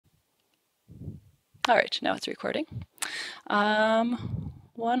All right, now it's recording.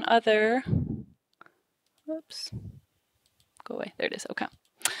 One other, oops, go away, there it is, okay.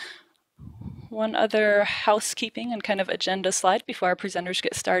 One other housekeeping and kind of agenda slide before our presenters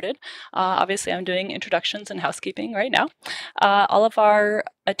get started. Obviously, I'm doing introductions and housekeeping right now. All of our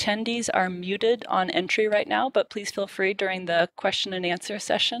attendees are muted on entry right now, but please feel free during the question and answer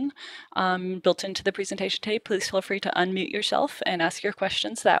session built into the presentation tape. Please feel free to unmute yourself and ask your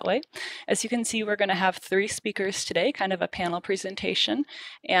questions that way. As you can see, we're going to have 3 speakers today, kind of a panel presentation,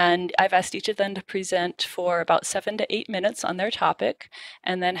 and I've asked each of them to present for about 7 to 8 minutes on their topic,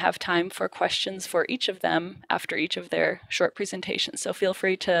 and then have time for questions for each of them after each of their short presentations. So feel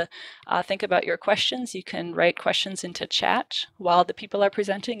free to think about your questions. You can write questions into chat while the people are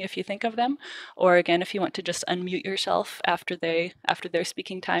presenting if you think of them, or again, if you want to just unmute yourself after their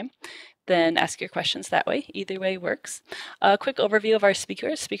speaking time, then ask your questions that way. Either way works. A quick overview of our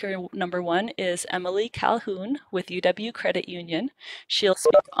speakers. Speaker number 1 is Emily Calhoun with UW Credit Union. She'll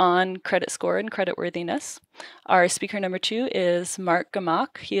speak on credit score and creditworthiness. Our speaker number 2 is Mark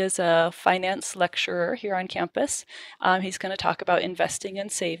Gamak. He is a finance lecturer here on campus. He's going to talk about investing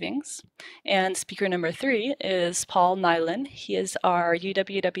and savings. And speaker number 3 is Paul Nyland. He is our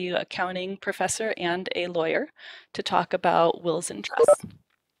UW accounting professor and a lawyer to talk about wills and trusts.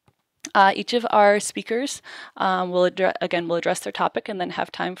 Each of our speakers will address their topic and then have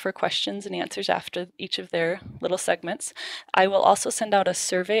time for questions and answers after each of their little segments. I will also send out a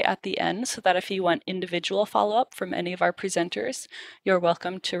survey at the end so that if you want individual follow-up from any of our presenters, you're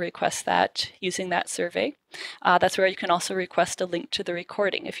welcome to request that using that survey. That's where you can also request a link to the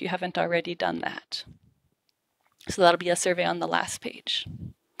recording if you haven't already done that. So that'll be a survey on the last page.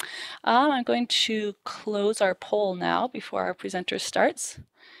 I'm going to close our poll now before our presenter starts.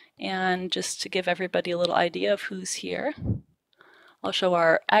 And just to give everybody a little idea of who's here, I'll show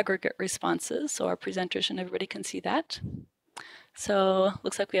our aggregate responses so our presenters and everybody can see that. So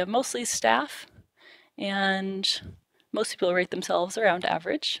looks like we have mostly staff, and most people rate themselves around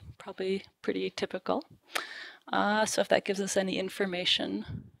average, probably pretty typical. So if that gives us any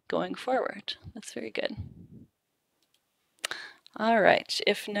information going forward, that's very good. All right,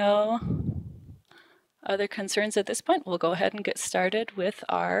 if no other concerns at this point, we'll go ahead and get started with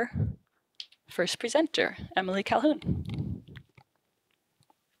our first presenter, Emily Calhoun.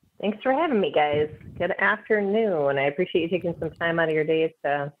 Thanks for having me, guys. Good afternoon. I appreciate you taking some time out of your day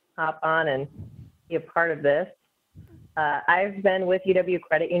to hop on and be a part of this. I've been with UW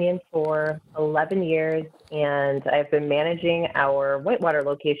Credit Union for 11 years, and I've been managing our Whitewater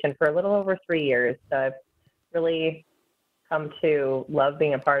location for a little over 3 years. So I've really come to love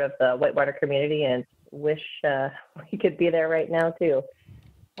being a part of the Whitewater community and wish we could be there right now too.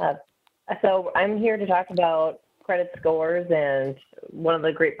 So I'm here to talk about credit scores, and one of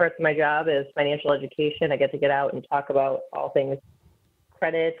the great parts of my job is financial education. I get to get out and talk about all things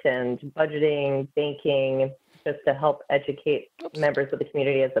credit and budgeting, banking, just to help educate members of the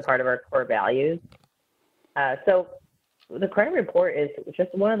community as a part of our core values. So the credit report is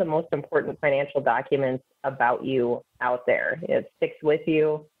just one of the most important financial documents about you out there. It sticks with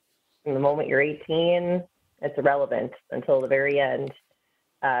you from the moment you're 18. It's irrelevant until the very end.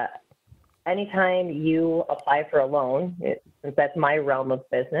 Anytime you apply for a loan, since that's my realm of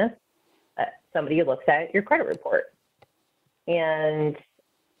business, somebody looks at your credit report. And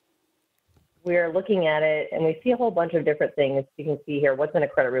we're looking at it, and we see a whole bunch of different things. You can see here what's in a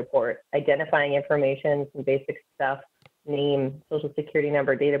credit report: identifying information, some basic stuff, name, social security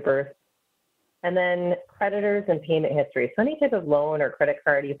number, date of birth, and then creditors and payment history. So any type of loan or credit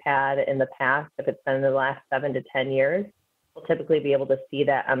card you've had in the past, if it's been in the last 7 to 10 years, we'll typically be able to see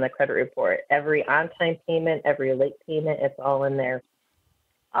that on the credit report. Every on-time payment, every late payment, it's all in there.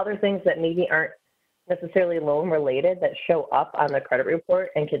 Other things that maybe aren't necessarily loan related that show up on the credit report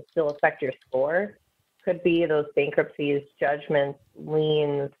and could still affect your score could be those bankruptcies, judgments,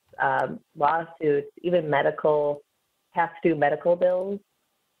 liens, lawsuits, even past due medical bills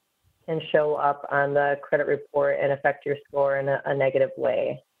can show up on the credit report and affect your score in a negative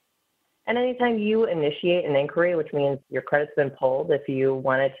way. And anytime you initiate an inquiry, which means your credit's been pulled, if you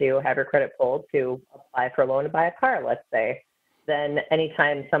wanted to have your credit pulled to apply for a loan to buy a car, let's say, then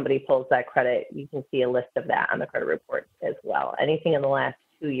anytime somebody pulls that credit, you can see a list of that on the credit report as well. Anything in the last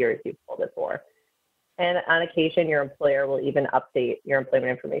 2 years you've pulled it for. And on occasion, your employer will even update your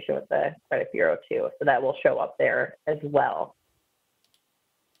employment information with the credit bureau too. So that will show up there as well.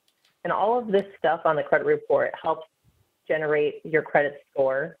 And all of this stuff on the credit report helps generate your credit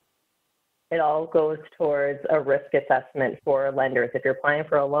score. It all goes towards a risk assessment for lenders. If you're applying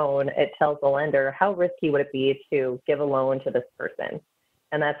for a loan, it tells the lender how risky would it be to give a loan to this person.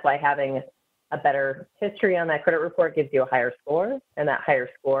 And that's why having A better history on that credit report gives you a higher score, and that higher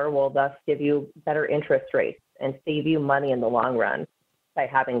score will thus give you better interest rates and save you money in the long run by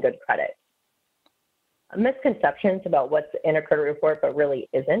having good credit. Misconceptions about what's in a credit report but really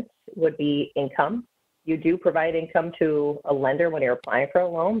isn't would be income. You do provide income to a lender when you're applying for a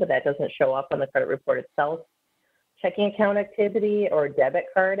loan, but that doesn't show up on the credit report itself. Checking account activity or debit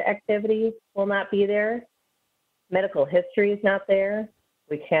card activity will not be there. Medical history is not there.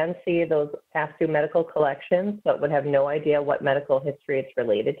 We can see those past due medical collections, but would have no idea what medical history it's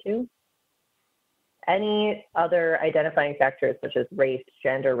related to. Any other identifying factors such as race,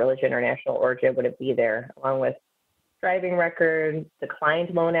 gender, religion, or national origin wouldn't be there, along with driving records,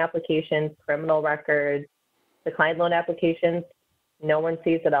 declined loan applications, criminal records. Declined loan applications, no one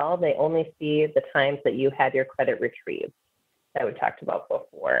sees at all. They only see the times that you had your credit retrieved that we talked about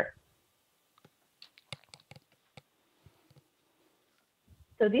before.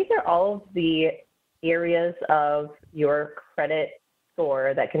 So these are all of the areas of your credit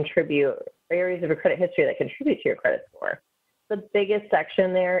score that contribute, areas of your credit history that contribute to your credit score. The biggest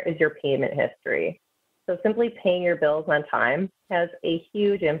section there is your payment history. So simply paying your bills on time has a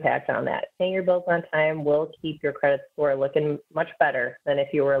huge impact on that. Paying your bills on time will keep your credit score looking much better than if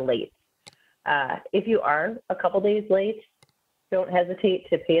you were late. If you are a couple days late, don't hesitate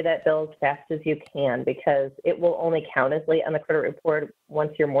to pay that bill as fast as you can, because it will only count as late on the credit report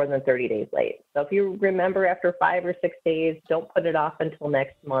once you're more than 30 days late. So if you remember after 5 or 6 days, don't put it off until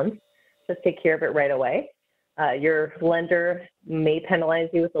next month. Just take care of it right away. Your lender may penalize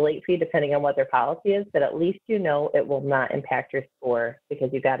you with a late fee depending on what their policy is, but at least you know it will not impact your score because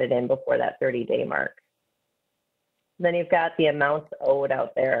you got it in before that 30-day mark. Then you've got the amounts owed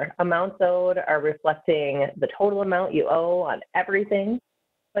out there. Amounts owed are reflecting the total amount you owe on everything,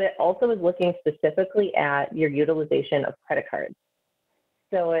 but it also is looking specifically at your utilization of credit cards.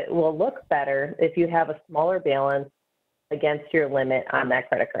 So it will look better if you have a smaller balance against your limit on that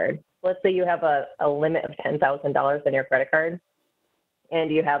credit card. Let's say you have a limit of $10,000 on your credit card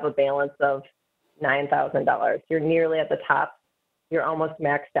and you have a balance of $9,000. You're nearly at the top. You're almost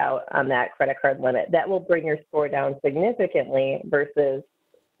maxed out on that credit card limit. That will bring your score down significantly versus,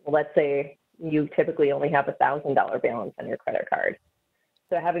 let's say you typically only have a $1,000 balance on your credit card.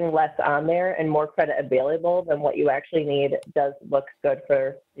 So having less on there and more credit available than what you actually need does look good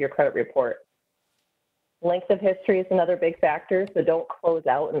for your credit report. Length of history is another big factor, so don't close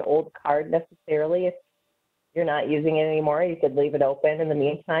out an old card necessarily. If you're not using it anymore, you could leave it open in the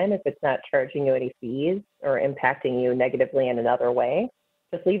meantime if it's not charging you any fees or impacting you negatively in another way.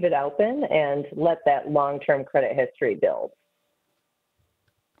 Just leave it open and let that long-term credit history build.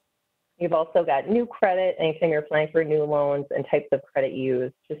 You've also got new credit, anytime you're applying for new loans and types of credit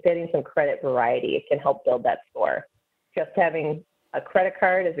used. Just getting some credit variety, it can help build that score. Just having a credit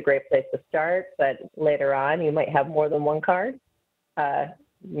card is a great place to start, but later on you might have more than one card,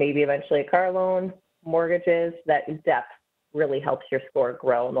 maybe eventually a car loan, mortgages. That depth really helps your score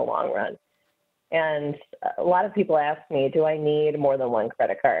grow in the long run. And a lot of people ask me, do I need more than one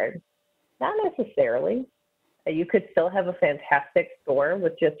credit card? Not necessarily. You could still have a fantastic score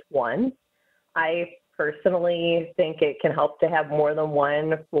with just one. I personally think it can help to have more than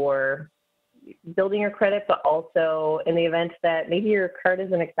one for building your credit, but also in the event that maybe your card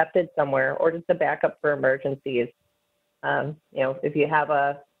isn't accepted somewhere, or just a backup for emergencies. If you have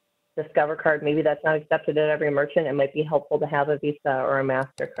a Discover card, maybe that's not accepted at every merchant. It might be helpful to have a Visa or a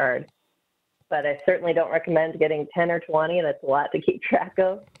MasterCard. But I certainly don't recommend getting 10 or 20. That's a lot to keep track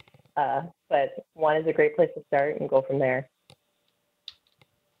of. But one is a great place to start and go from there.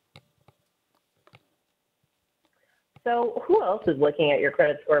 So who else is looking at your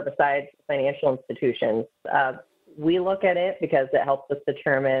credit score besides financial institutions? We look at it because it helps us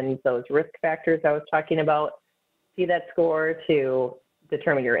determine those risk factors I was talking about. See that score to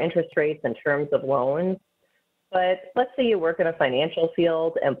determine your interest rates in terms of loans. But let's say you work in a financial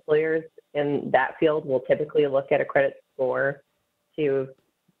field, employers in that field will typically look at a credit score to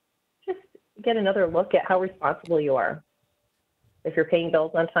just get another look at how responsible you are. If you're paying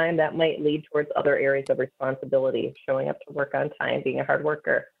bills on time, that might lead towards other areas of responsibility, showing up to work on time, being a hard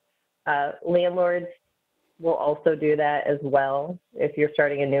worker. Landlords will also do that as well. If you're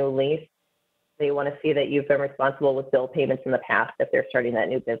starting a new lease, they want to see that you've been responsible with bill payments in the past if they're starting that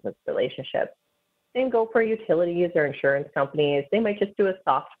new business relationship. Same go for utilities or insurance companies. They might just do a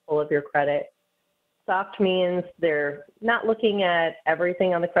soft pull of your credit. Soft means they're not looking at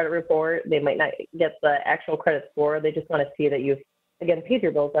everything on the credit report. They might not get the actual credit score. They just want to see that you've, again, paid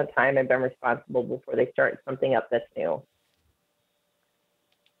your bills on time and been responsible before they start something up that's new.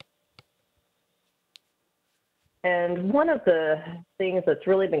 And one of the things that's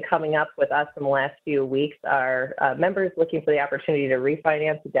really been coming up with us in the last few weeks are members looking for the opportunity to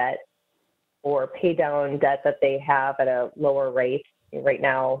refinance debt or pay down debt that they have at a lower rate. Right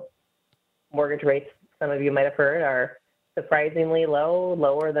now, mortgage rates, some of you might have heard, are surprisingly low,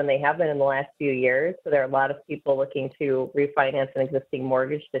 lower than they have been in the last few years. So there are a lot of people looking to refinance an existing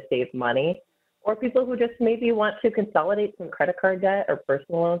mortgage to save money, or people who just maybe want to consolidate some credit card debt or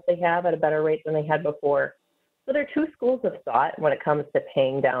personal loans they have at a better rate than they had before. So there are two schools of thought when it comes to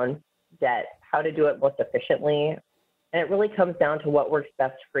paying down debt, how to do it most efficiently. And it really comes down to what works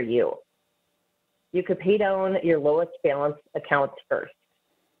best for you. You could pay down your lowest balance accounts first.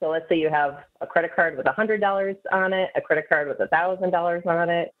 So let's say you have a credit card with $100 on it, a credit card with $1,000 on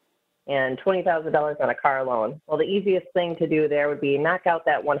it, and $20,000 on a car loan. Well, the easiest thing to do there would be knock out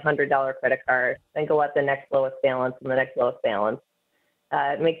that $100 credit card, then go at the next lowest balance and the next lowest balance.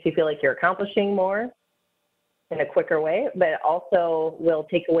 It makes you feel like you're accomplishing more in a quicker way, but it also will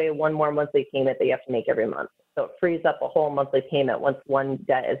take away one more monthly payment that you have to make every month. So it frees up a whole monthly payment once one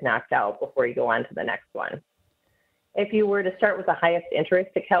debt is knocked out before you go on to the next one. If you were to start with the highest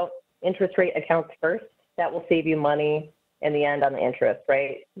interest rate accounts first, that will save you money in the end on the interest,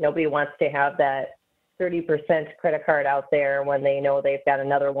 right? Nobody wants to have that 30% credit card out there when they know they've got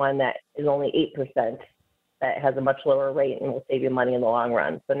another one that is only 8% that has a much lower rate and will save you money in the long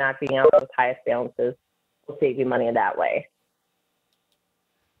run. So knocking out those highest balances will save you money in that way.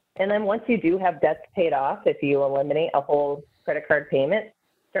 And then once you do have debts paid off, if you eliminate a whole credit card payment,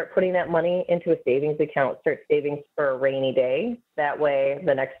 start putting that money into a savings account, start saving for a rainy day. That way,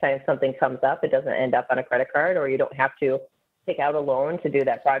 the next time something comes up, it doesn't end up on a credit card, or you don't have to take out a loan to do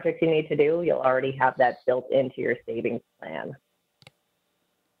that project you need to do. You'll already have that built into your savings plan.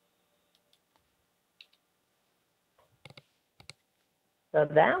 So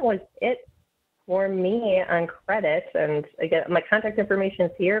that was it for me on credit. And again, my contact information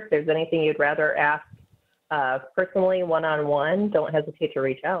is here. If there's anything you'd rather ask personally, one-on-one, don't hesitate to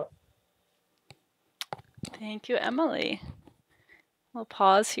reach out. Thank you, Emily. We'll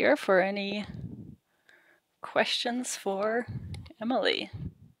pause here for any questions for Emily.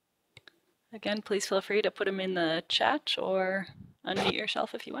 Again, please feel free to put them in the chat or unmute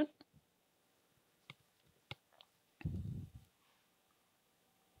yourself if you want.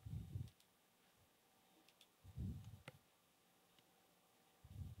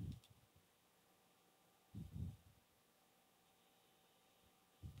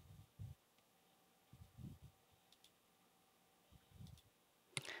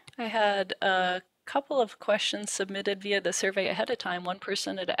 I had a couple of questions submitted via the survey ahead of time. One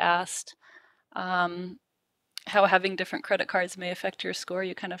person had asked how having different credit cards may affect your score.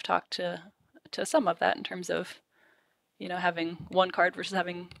 You kind of talked to some of that in terms of, you know, having one card versus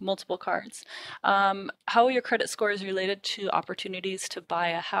having multiple cards. How your credit score is related to opportunities to buy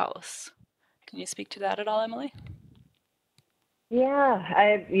a house. Can you speak to that at all, Emily?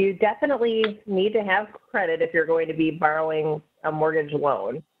 Yeah, you definitely need to have credit if you're going to be borrowing a mortgage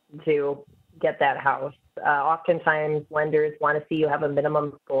loan to get that house. Oftentimes, lenders want to see you have a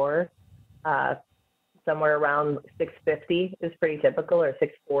minimum score. Somewhere around 650 is pretty typical, or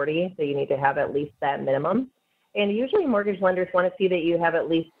 640, so you need to have at least that minimum. And usually mortgage lenders want to see that you have at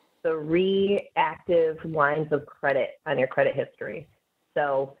least 3 active lines of credit on your credit history.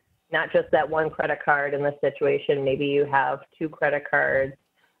 So not just that one credit card in this situation, maybe you have 2 credit cards.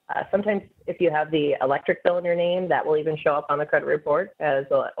 Sometimes if you have the electric bill in your name, that will even show up on the credit report as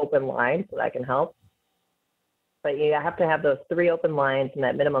an open line, so that can help. But you have to have those 3 open lines and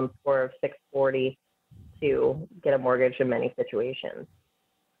that minimum score of 640 to get a mortgage in many situations.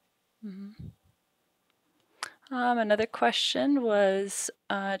 Mm-hmm. Another question was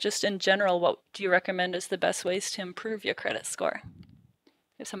just in general, what do you recommend is the best ways to improve your credit score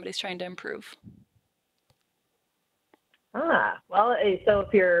if somebody's trying to improve? Well, so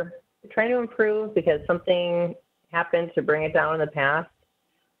if you're trying to improve because something happened to bring it down in the past,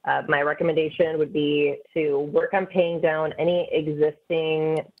 my recommendation would be to work on paying down any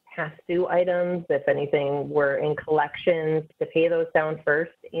existing past due items. If anything were in collections, to pay those down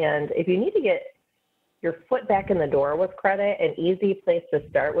first. And if you need to get your foot back in the door with credit, an easy place to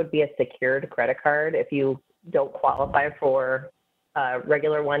start would be a secured credit card. If you don't qualify for a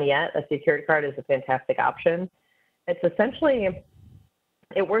regular one yet, a secured card is a fantastic option. It's essentially,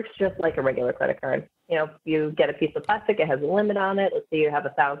 it works just like a regular credit card. You know, you get a piece of plastic, it has a limit on it. Let's say you have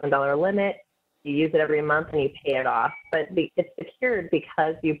a $1,000 limit. You use it every month and you pay it off. But it's secured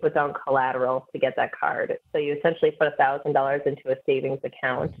because you put down collateral to get that card. So you essentially put $1,000 into a savings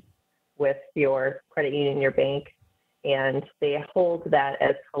account with your credit union, your bank, and they hold that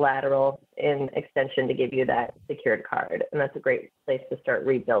as collateral in extension to give you that secured card. And that's a great place to start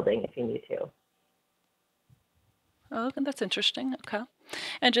rebuilding if you need to. Oh, that's interesting. Okay.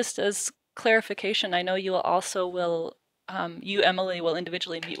 And just as clarification, I know you also will, you, Emily, will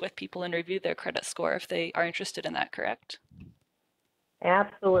individually meet with people and review their credit score if they are interested in that, correct?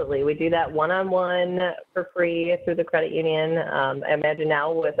 Absolutely. We do that one-on-one for free through the credit union. I imagine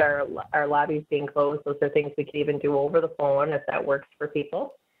now with our lobbies being closed, those are things we could even do over the phone if that works for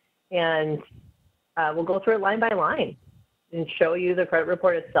people. And we'll go through it line by line and show you the credit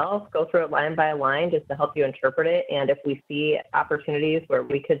report itself, go through it line by line just to help you interpret it. And if we see opportunities where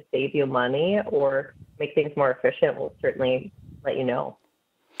we could save you money or make things more efficient, we'll certainly let you know.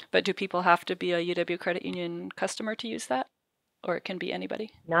 But do people have to be a UW Credit Union customer to use that? Or it can be anybody?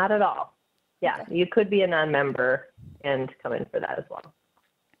 Not at all. Yeah, Okay. you could be a non-member and come in for that as well.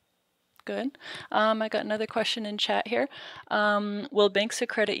 Good. I got another question in chat here. Will banks or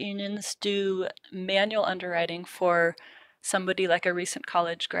credit unions do manual underwriting for somebody like a recent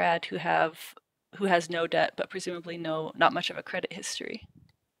college grad who has no debt, but presumably not much of a credit history?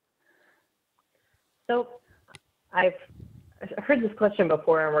 So I've heard this question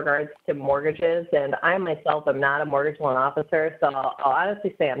before in regards to mortgages, and I myself am not a mortgage loan officer, so I'll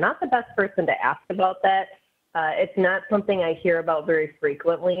honestly say I'm not the best person to ask about that. It's not something I hear about very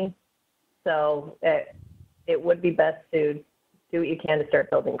frequently, so it would be best to do what you can to start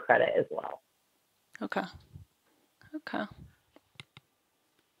building credit as well. Okay. Okay.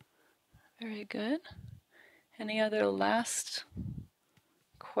 Very good. Any other last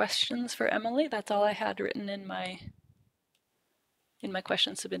questions for Emily? That's all I had written in my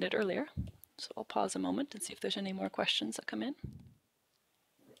questions submitted earlier. So I'll pause a moment and see if there's any more questions that come in.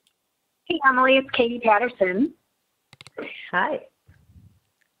 Hey, Emily, it's Katie Patterson. Hi.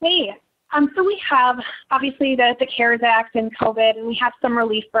 Hey, so we have obviously the CARES Act and COVID, and we have some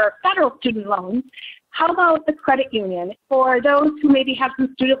relief for federal student loans. How about the credit union? For those who maybe have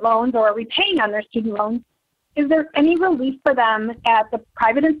some student loans or are repaying on their student loans, is there any relief for them at the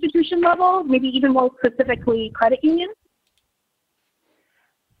private institution level, maybe even more specifically credit unions?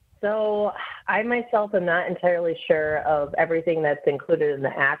 So I myself am not entirely sure of everything that's included in the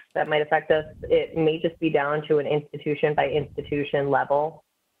act that might affect us. It may just be down to an institution by institution level.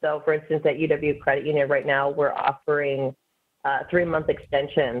 So for instance, at UW Credit Union right now, we're offering a 3-month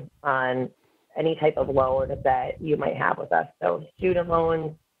extension on any type of loan that you might have with us. So student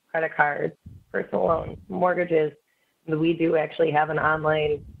loans, credit cards, personal loans, mortgages. We do actually have an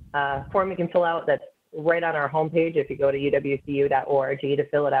online form you can fill out that's right on our homepage if you go to uwcu.org to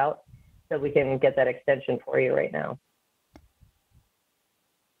fill it out, so we can get that extension for you right now.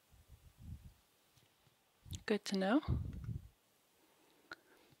 Good to know.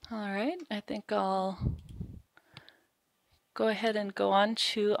 All right, I think I'll go ahead and go on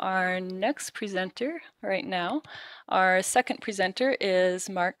to our next presenter right now. Our second presenter is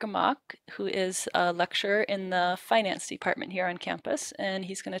Mark Gamach, who is a lecturer in the finance department here on campus, and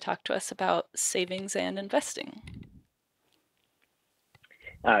he's going to talk to us about savings and investing.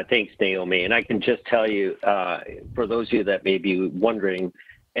 Thanks, Naomi. And I can just tell you, for those of you that may be wondering,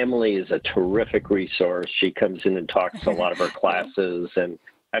 Emily is a terrific resource. She comes in and talks to a lot of our classes, and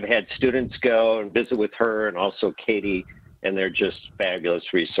I've had students go and visit with her and also Katie, and they're just fabulous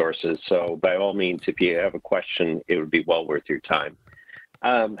resources. So by all means, if you have a question, it would be well worth your time.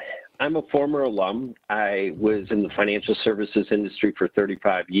 I'm a former alum. I was in the financial services industry for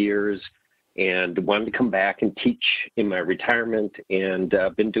 35 years and wanted to come back and teach in my retirement, and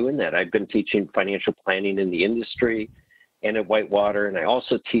been doing that. I've been teaching financial planning in the industry and at Whitewater, and I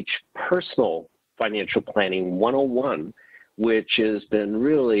also teach personal financial planning 101, which has been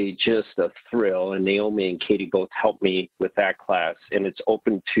really just a thrill. And Naomi and Katie both helped me with that class, and it's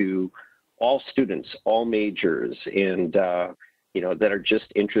open to all students, all majors, and that are just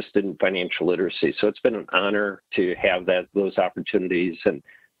interested in financial literacy. So it's been an honor to have those opportunities, and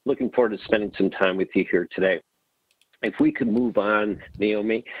looking forward to spending some time with you here today. If we could move on,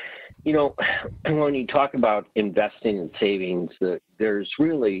 Naomi, when you talk about investing and savings, there's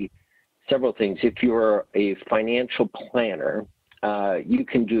really several things. If you're a financial planner, you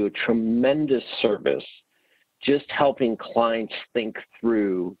can do a tremendous service just helping clients think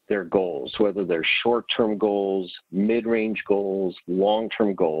through their goals, whether they're short-term goals, mid-range goals,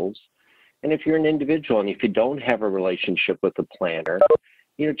 long-term goals. And if you're an individual and if you don't have a relationship with a planner,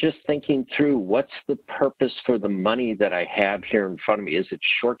 just thinking through what's the purpose for the money that I have here in front of me. Is it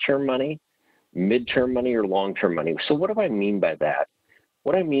short-term money, mid-term money, or long-term money? So what do I mean by that?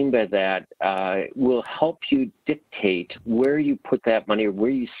 What I mean by that will help you dictate where you put that money or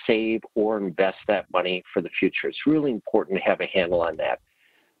where you save or invest that money for the future. It's really important to have a handle on that.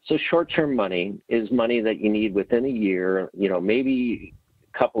 So short-term money is money that you need within a year, maybe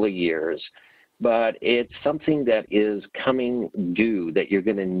a couple of years, but it's something that is coming due that you're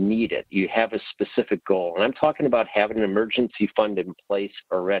going to need it. You have a specific goal. And I'm talking about having an emergency fund in place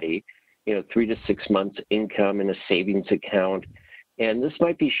already, 3 to 6 months income in a savings account. And this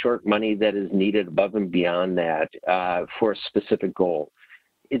might be short money that is needed above and beyond that for a specific goal.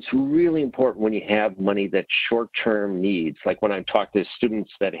 It's really important when you have money that short-term needs, like when I talk to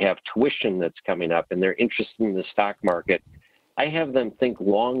students that have tuition that's coming up and they're interested in the stock market, I have them think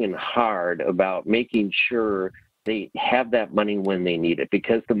long and hard about making sure they have that money when they need it,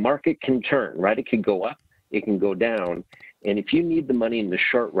 because the market can turn, right? It can go up, it can go down. And if you need the money in the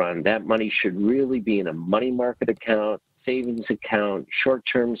short run, that money should really be in a money market account, savings account,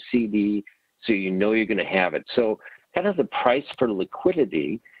 short-term CD, so you know you're going to have it. So kind of the price for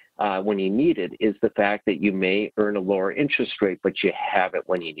liquidity when you need it is the fact that you may earn a lower interest rate, but you have it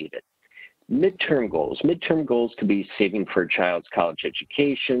when you need it. Midterm goals. Midterm goals could be saving for a child's college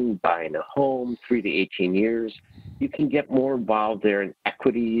education, buying a home, 3 to 18 years. You can get more involved there in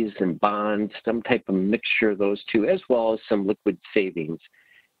equities and bonds, some type of mixture of those two, as well as some liquid savings.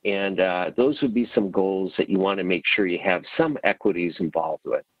 And those would be some goals that you want to make sure you have some equities involved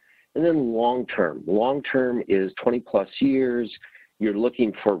with. And then long-term. Long-term is 20 plus years. You're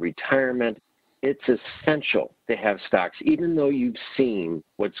looking for retirement. It's essential to have stocks. Even though you've seen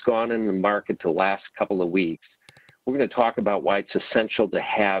what's gone in the market the last couple of weeks, we're going to talk about why it's essential to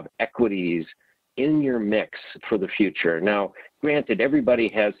have equities in your mix for the future. Now, granted, everybody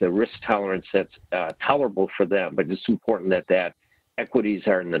has a risk tolerance that's tolerable for them, but it's important that equities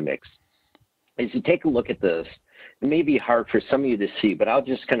are in the mix. As you take a look at this, it may be hard for some of you to see, but I'll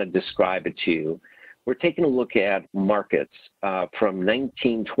just kind of describe it to you. We're taking a look at markets from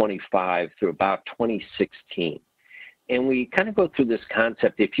 1925 through about 2016. And we kind of go through this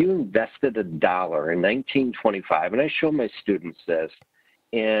concept. If you invested $1 in 1925, and I show my students this,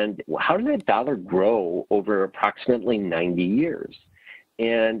 and how did that dollar grow over approximately 90 years?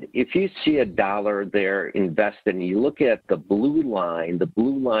 And if you see $1 there invested, and you look at the blue line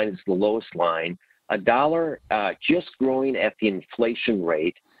is the lowest line, $1 just growing at the inflation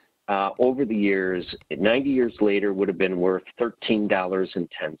rate over the years, 90 years later would have been worth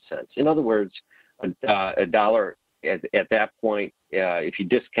 $13.10. In other words, a dollar at that point, if you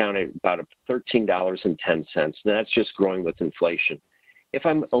discount it, about $13.10. That's just growing with inflation. If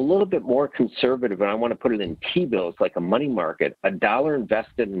I'm a little bit more conservative and I want to put it in T-bills like a money market, $1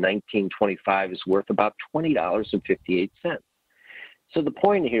 invested in 1925 is worth about $20.58. So the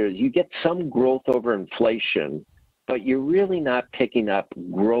point here is you get some growth over inflation, but you're really not picking up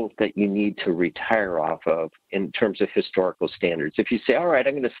growth that you need to retire off of in terms of historical standards. If you say, all right,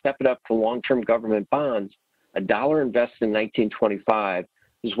 I'm going to step it up to long-term government bonds, $1 invested in 1925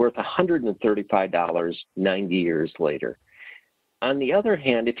 is worth $135 90 years later. On the other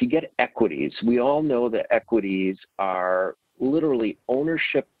hand, if you get equities, we all know that equities are literally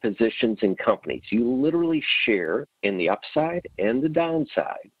ownership positions in companies. You literally share in the upside and the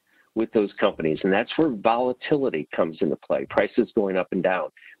downside with those companies, and that's where volatility comes into play, prices going up and down.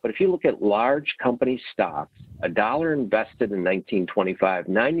 But if you look at large company stocks, $1 invested in 1925,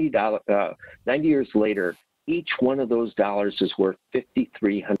 90 years later, each one of those dollars is worth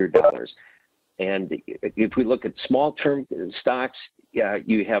 $5,300. And if we look at small-term stocks,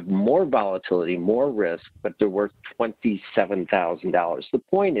 you have more volatility, more risk, but they're worth $27,000. The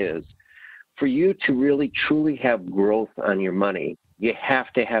point is, for you to really truly have growth on your money, you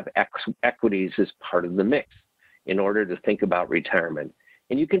have to have equities as part of the mix in order to think about retirement.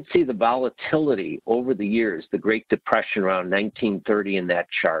 And you can see the volatility over the years, the Great Depression around 1930 in that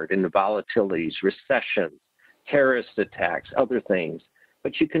chart, and the volatilities, recessions, terrorist attacks, other things.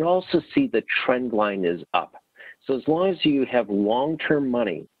 But you can also see the trend line is up. So as long as you have long-term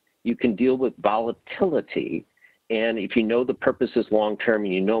money, you can deal with volatility. And if you know the purpose is long-term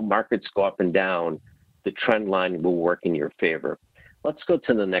and you know markets go up and down, the trend line will work in your favor. Let's go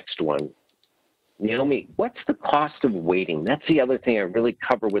to the next one. Naomi, what's the cost of waiting? That's the other thing I really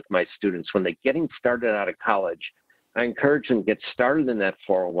cover with my students. When they're getting started out of college, I encourage them to get started in that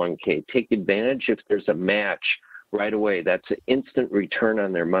 401k. Take advantage if there's a match right away. That's an instant return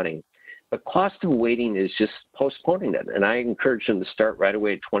on their money. The cost of waiting is just postponing it. And I encourage them to start right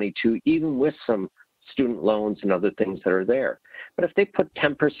away at 22, even with some student loans and other things that are there. But if they put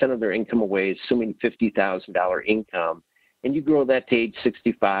 10% of their income away, assuming $50,000 income, and you grow that to age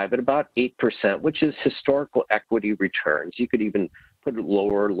 65 at about 8%, which is historical equity returns. You could even put it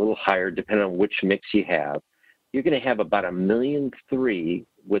lower, a little higher, depending on which mix you have, you're going to have about $1.3 million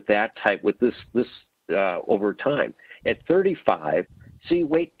with that type, with this over time. At 35, so you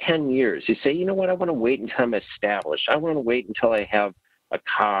wait 10 years. You say, you know what, I want to wait until I'm established. I want to wait until I have a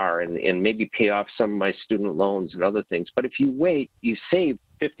car and maybe pay off some of my student loans and other things. But if you wait, you save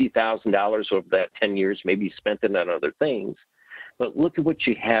 $50,000 over that 10 years, maybe you spent it on other things. But look at what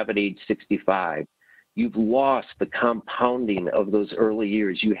you have at age 65. You've lost the compounding of those early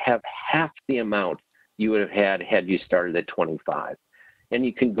years. You have half the amount you would have had you started at 25. And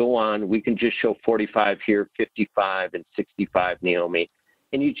you can go on, we can just show 45 here, 55 and 65, Naomi.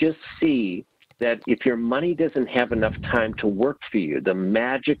 And you just see that if your money doesn't have enough time to work for you, the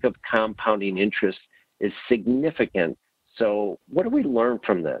magic of compounding interest is significant. So what do we learn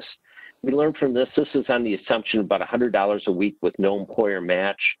from this? We learn from this is on the assumption of about $100 a week with no employer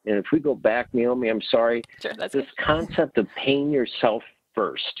match. And if we go back, Naomi, I'm sorry, Sure, that's this good. concept of paying yourself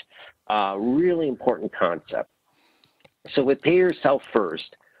first, really important concept. So with pay yourself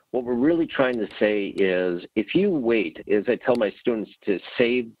first, what we're really trying to say is if you wait, as I tell my students, to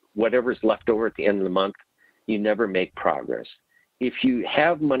save whatever's left over at the end of the month, you never make progress. If you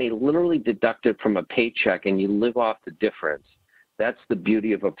have money literally deducted from a paycheck and you live off the difference, that's the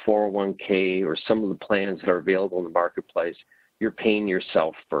beauty of a 401k or some of the plans that are available in the marketplace. You're paying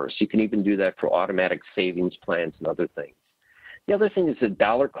yourself first. You can even do that for automatic savings plans and other things. The other thing is the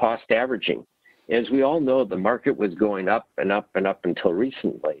dollar cost averaging. As we all know, the market was going up and up and up until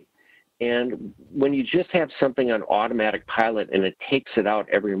recently. And when you just have something on automatic pilot and it takes it out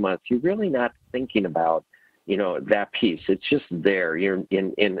every month, you're really not thinking about, you know, that piece. It's just there. And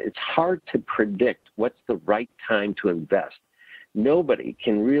it's hard to predict what's the right time to invest. Nobody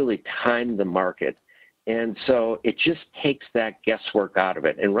can really time the market. And so it just takes that guesswork out of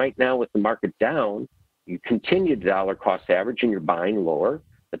it. And right now with the market down, you continue to dollar cost average and you're buying lower,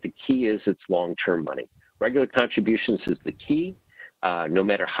 but the key is it's long-term money. Regular contributions is the key, no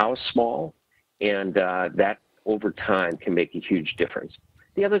matter how small, and that over time can make a huge difference.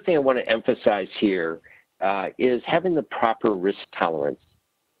 The other thing I want to emphasize here is having the proper risk tolerance.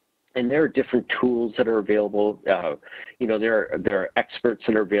 And there are different tools that are available. You know, there are experts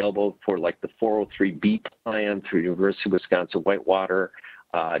that are available for like the 403B plan through University of Wisconsin-Whitewater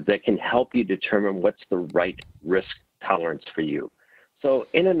that can help you determine what's the right risk tolerance for you. So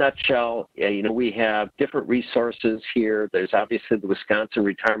in a nutshell, you know, we have different resources here. There's obviously the Wisconsin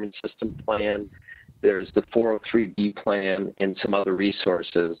Retirement System Plan. There's the 403B plan and some other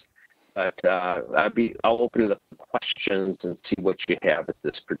resources. But I'll open it up to questions and see what you have at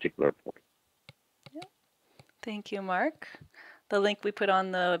this particular point. Yep. Thank you, Mark. The link we put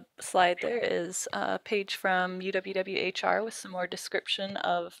on the slide there is a page from UW-HR with some more description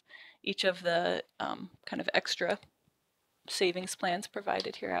of each of the kind of extra savings plans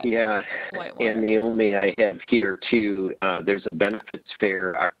provided here at Whitewater. And Naomi, I have here too, there's a benefits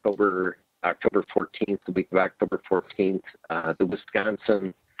fair October 14th, the week of October 14th, the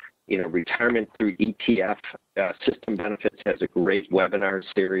Wisconsin retirement through ETF system benefits has a great webinar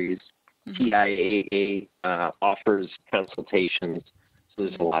series. Mm-hmm. TIAA offers consultations, so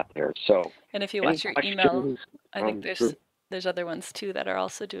there's a lot there. So, and if you watch your email, I think there's other ones too that are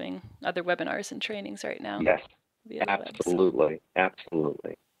also doing other webinars and trainings right now. Yes, absolutely,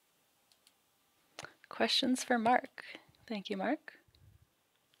 absolutely. Questions for Mark? Thank you, Mark.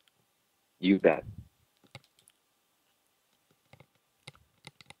 You bet.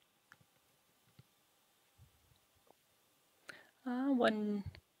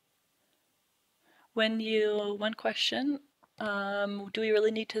 One question, do we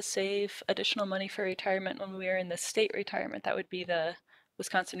really need to save additional money for retirement when we are in the state retirement? That would be the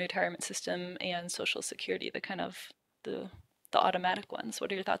Wisconsin retirement system and Social Security, the kind of the automatic ones.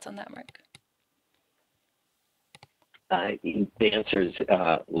 What are your thoughts on that, Mark? The answer is,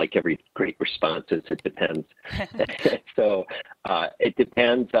 like every great response is, it depends. So it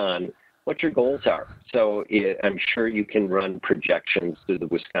depends on what your goals are. So I'm sure you can run projections through the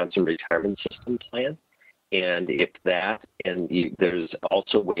Wisconsin Retirement System Plan. And if that, there's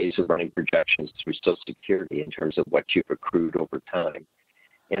also ways of running projections through Social Security in terms of what you've accrued over time.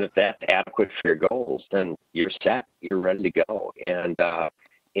 And if that's adequate for your goals, then you're set, you're ready to go.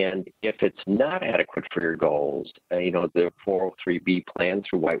 And if it's not adequate for your goals, the 403B plan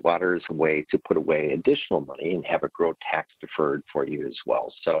through Whitewater is a way to put away additional money and have it grow tax deferred for you as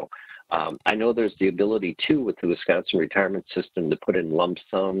well. So I know there's the ability too with the Wisconsin retirement system to put in lump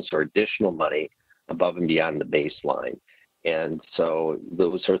sums or additional money above and beyond the baseline. And so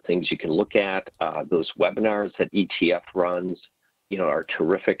those are things you can look at. Those webinars that ETF runs, are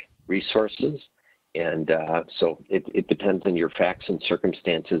terrific resources. And so it depends on your facts and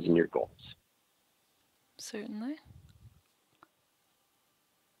circumstances and your goals. Certainly.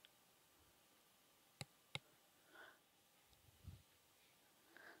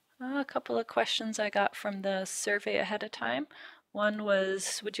 A couple of questions I got from the survey ahead of time. One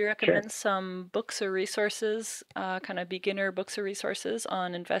was, would you recommend some books or resources, kind of beginner books or resources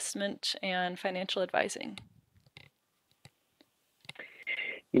on investment and financial advising?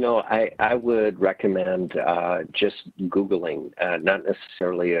 You know, I would recommend just Googling, not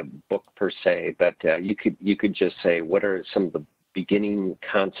necessarily a book per se, but you could just say, what are some of the beginning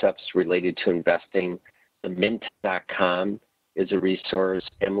concepts related to investing? The mint.com is a resource.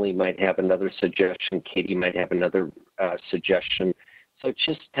 Emily might have another suggestion. Katie might have another suggestion. So it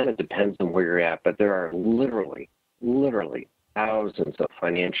just kind of depends on where you're at, but there are literally thousands of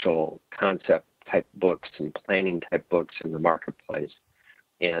financial concept type books and planning type books in the marketplace.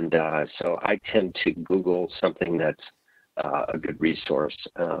 And so I tend to Google something that's a good resource,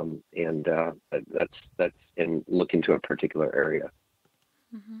 and that's and look into a particular area.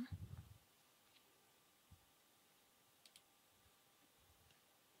 Mm-hmm.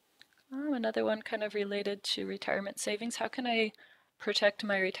 Another one kind of related to retirement savings. How can I protect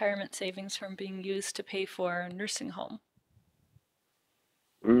my retirement savings from being used to pay for a nursing home?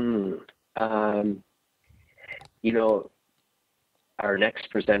 You know, our next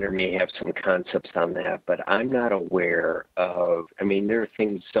presenter may have some concepts on that, but I'm not aware of. I mean, there are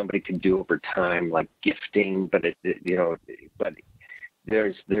things somebody can do over time, like gifting, but but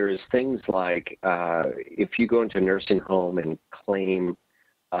there's things like if you go into a nursing home and claim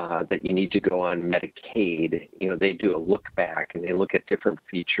that you need to go on Medicaid, you know, they do a look back and they look at different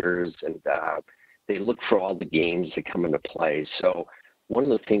features and they look for all the gains that come into play. So one of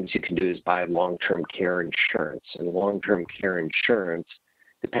the things you can do is buy long-term care insurance. And long-term care insurance,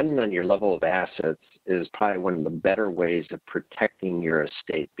 depending on your level of assets, is probably one of the better ways of protecting your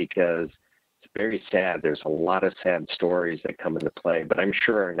estate, because it's very sad. There's a lot of sad stories that come into play, but I'm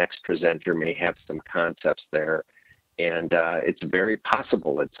sure our next presenter may have some concepts there. And it's very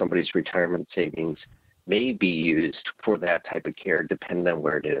possible that somebody's retirement savings may be used for that type of care, depending on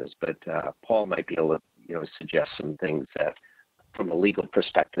where it is. But Paul might be able to, you know, suggest some things that, from a legal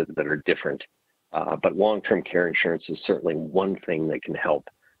perspective, that are different. But long-term care insurance is certainly one thing that can help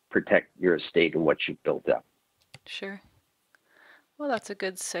protect your estate and what you've built up. Sure. Well, that's a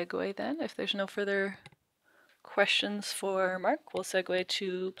good segue then. If there's no further questions for Mark, we'll segue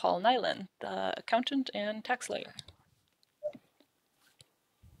to Paul Nyland, the accountant and tax lawyer.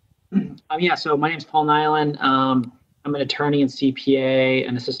 Yeah, so my name is Paul Nyland. I'm an attorney and CPA,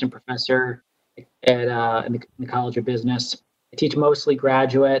 an assistant professor at in the College of Business. I teach mostly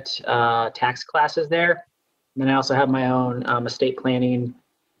graduate tax classes there. And then I also have my own estate planning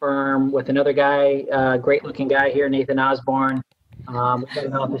firm with another guy, great looking guy here, Nathan Osborne. We've got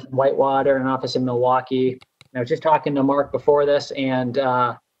an office in Whitewater, an office in Milwaukee. And I was just talking to Mark before this, and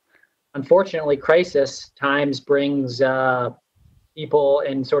unfortunately, crisis times brings people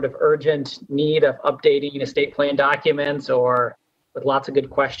in sort of urgent need of updating estate plan documents or with lots of good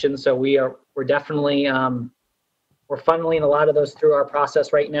questions. So we're definitely we're funneling a lot of those through our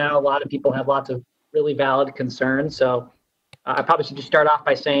process right now. A lot of people have lots of really valid concerns. So I probably should just start off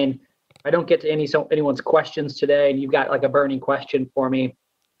by saying, if I don't get to anyone's questions today and you've got like a burning question for me,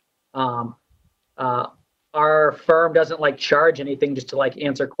 our firm doesn't like charge anything just to like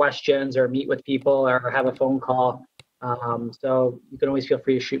answer questions or meet with people or have a phone call. So you can always feel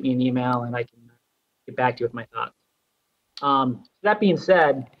free to shoot me an email and I can get back to you with my thoughts. That being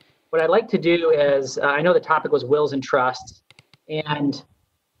said, what I'd like to do is, I know the topic was wills and trusts, and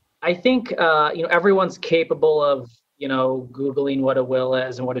I think everyone's capable of Googling what a will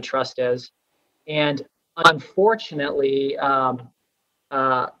is and what a trust is, and unfortunately,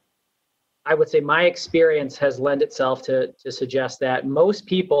 I would say my experience has lent itself to suggest that most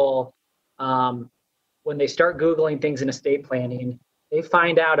people, when they start Googling things in estate planning, they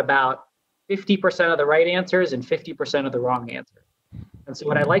find out about 50% of the right answers and 50% of the wrong answers. And so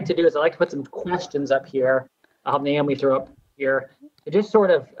what I'd like to do is I'd like to put some questions up here. I'll have Naomi throw up here to just sort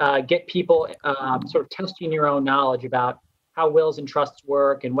of get people sort of testing your own knowledge about how wills and trusts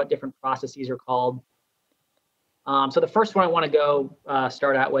work and what different processes are called. So the first one I want to go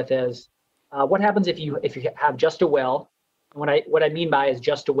start out with is what happens if you have just a will. And what I mean by is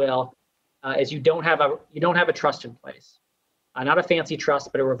just a will is you don't have a trust in place, not a fancy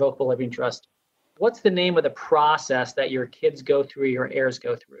trust, but a revocable living trust. What's the name of the process that your kids go through, your heirs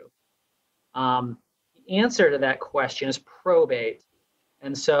go through? The answer to that question is probate.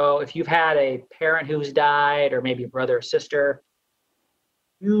 And so if you've had a parent who's died, or maybe a brother or sister,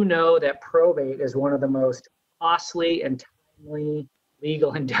 do know that probate is one of the most costly and timely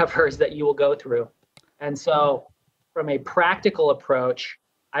legal endeavors that you will go through. And so from a practical approach,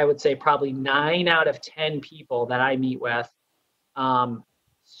 I would say probably 9 out of 10 people that I meet with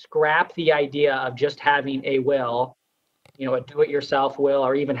scrap the idea of just having a will, a do-it-yourself will,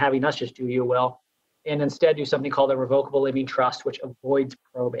 or even having us just do you a will, and instead do something called a revocable living trust, which avoids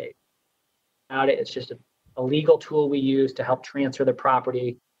probate. It's just a legal tool we use to help transfer the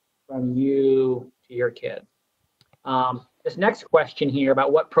property from you to your kids. This next question here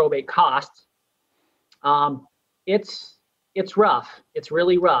about what probate costs, it's rough. It's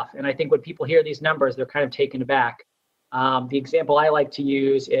really rough. And I think when people hear these numbers, they're kind of taken aback. The example I like to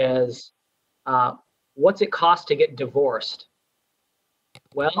use is, what's it cost to get divorced?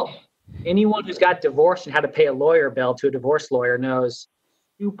 Well, anyone who's got divorced and had to pay a lawyer bill to a divorce lawyer knows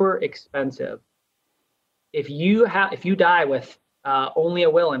super expensive. If you die with only a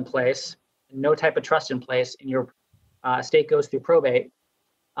will in place, and no type of trust in place, and your estate goes through probate,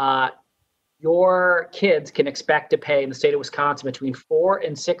 your kids can expect to pay in the state of Wisconsin between 4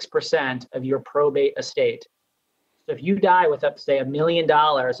 and 6% of your probate estate. So if you die with up to say $1 million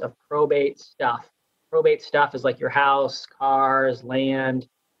of probate stuff is like your house, cars, land,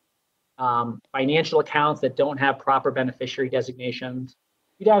 financial accounts that don't have proper beneficiary designations.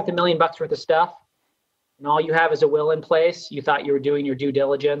 If you die with $1 million worth of stuff, and all you have is a will in place, you thought you were doing your due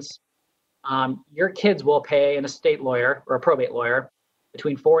diligence, your kids will pay an estate lawyer or a probate lawyer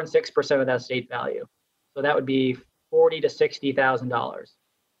between 4 and 6% of that estate value. So that would be $40,000 to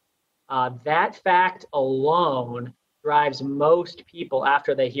 $60,000. That fact alone drives most people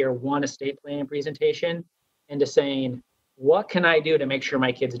after they hear one estate planning presentation into saying, what can I do to make sure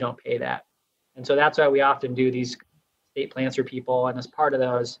my kids don't pay that? And so that's why we often do these estate plans for people. And as part of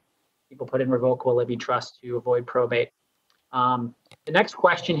those, people put in revocable living trust to avoid probate. The next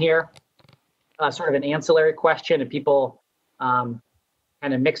question here, sort of an ancillary question, and people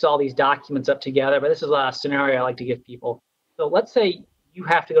kind of mix all these documents up together, but this is a scenario I like to give people. So let's say you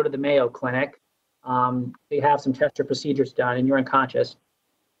have to go to the Mayo Clinic, they have some test or procedures done, and you're unconscious.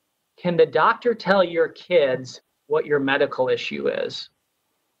 Can the doctor tell your kids what your medical issue is?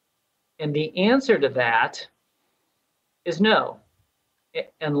 And the answer to that is no,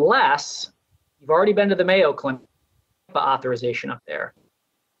 unless you've already been to the Mayo Clinic, authorization up there.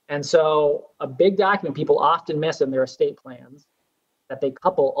 And so a big document people often miss in their estate plans that they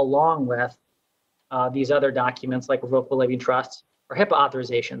couple along with these other documents like revocable living trusts or HIPAA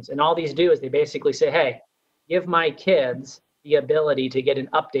authorizations. And all these do is they basically say, hey, give my kids the ability to get an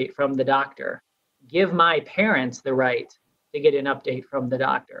update from the doctor. Give my parents the right to get an update from the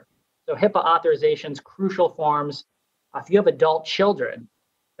doctor. So HIPAA authorizations, crucial forms. If you have adult children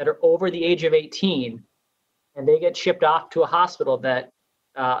that are over the age of 18 and they get shipped off to a hospital that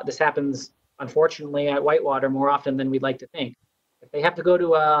this happens, unfortunately, at Whitewater more often than we'd like to think. If they have to go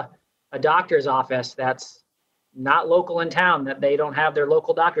to a doctor's office that's not local in town, that they don't have their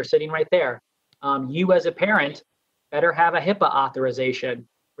local doctor sitting right there, you as a parent better have a HIPAA authorization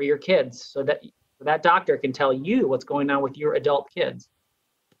for your kids so that doctor can tell you what's going on with your adult kids.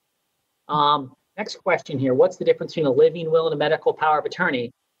 Next question here, what's the difference between a living will and a medical power of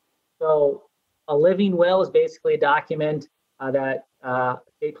attorney? So a living will is basically a document that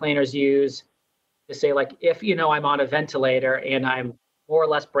estate planners use to say, like, if I'm on a ventilator and I'm more or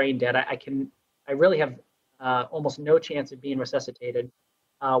less brain dead, I really have almost no chance of being resuscitated.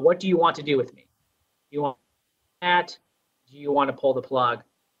 What do you want to do with me? Do you want that? Do you want to pull the plug?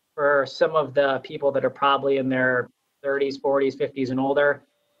 For some of the people that are probably in their 30s, 40s, 50s, and older,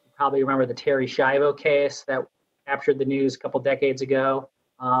 you probably remember the Terry Schiavo case that captured the news a couple decades ago.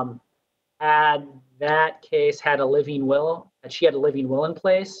 Had that case had a living will, that she had a living will in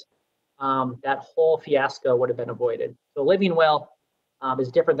place, that whole fiasco would have been avoided. So living will is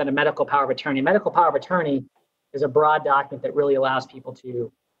different than a medical power of attorney. Medical power of attorney is a broad document that really allows people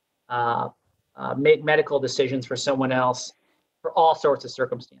to make medical decisions for someone else for all sorts of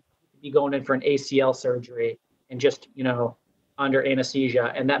circumstances. You could be going in for an ACL surgery and just, under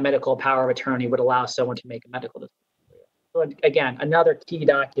anesthesia, and that medical power of attorney would allow someone to make a medical decision for you. So again, another key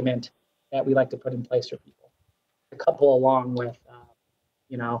document that we like to put in place for people, to couple along with,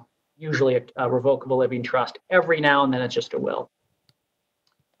 usually a revocable living trust. Every now and then it's just a will.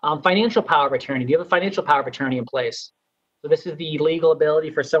 Financial power of attorney. Do you have a financial power of attorney in place? So this is the legal ability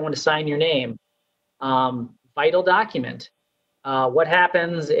for someone to sign your name. Vital document. What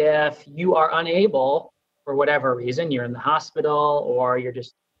happens if you are unable, for whatever reason, you're in the hospital or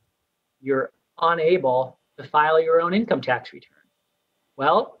you're unable to file your own income tax return?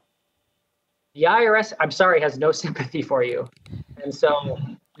 Well, the IRS, I'm sorry, has no sympathy for you. And so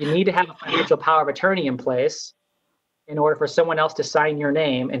you need to have a financial power of attorney in place in order for someone else to sign your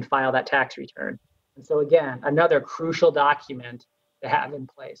name and file that tax return. And so again, another crucial document to have in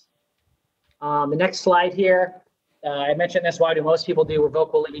place. The next slide here, I mentioned this, why do most people do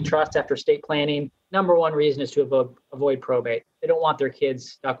revocable living trust after estate planning? Number one reason is to avoid probate. They don't want their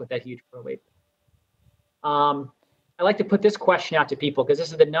kids stuck with that huge probate. I like to put this question out to people because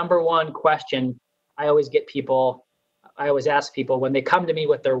this is the number one question I always ask people when they come to me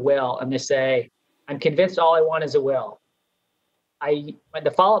with their will and they say, I'm convinced all I want is a will.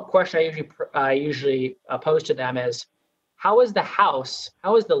 The follow-up question I usually pose to them is, how is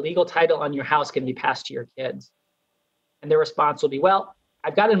the legal title on your house going to be passed to your kids? And their response will be, well,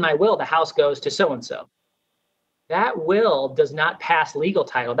 I've got in my will, the house goes to so-and-so. That will does not pass legal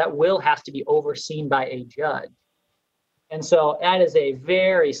title. That will has to be overseen by a judge. And so that is a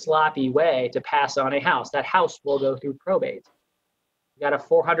very sloppy way to pass on a house. That house will go through probate. You got a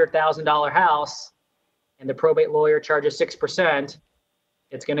 $400,000 house and the probate lawyer charges 6%.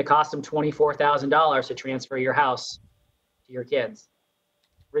 It's going to cost them $24,000 to transfer your house to your kids.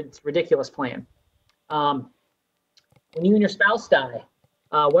 It's ridiculous plan. When you and your spouse die,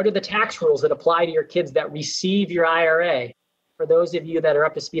 what are the tax rules that apply to your kids that receive your IRA? For those of you that are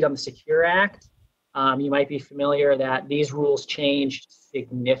up to speed on the Secure Act, you might be familiar that these rules changed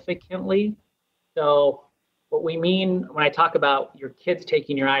significantly. So what we mean when I talk about your kids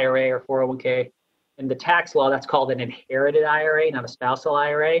taking your IRA or 401k, in the tax law, that's called an inherited IRA, not a spousal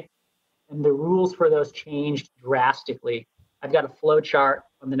IRA. And the rules for those changed drastically. I've got a flow chart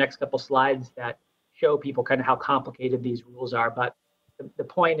on the next couple slides that show people kind of how complicated these rules are. But the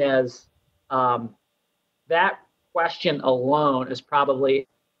point is that question alone is probably a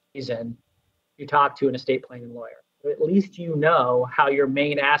reason you talk to an estate planning lawyer. So at least you know how your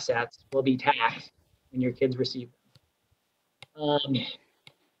main assets will be taxed when your kids receive them.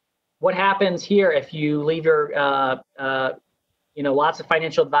 What happens here if you leave your, lots of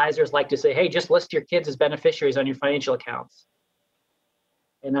financial advisors like to say, hey, just list your kids as beneficiaries on your financial accounts.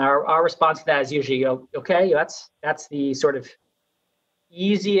 And our response to that is usually, okay, that's the sort of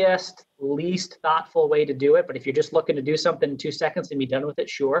easiest, least thoughtful way to do it. But if you're just looking to do something in 2 seconds and be done with it,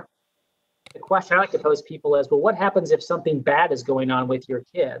 sure. The question I like to pose people is, well, what happens if something bad is going on with your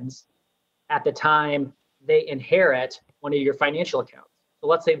kids at the time they inherit one of your financial accounts? So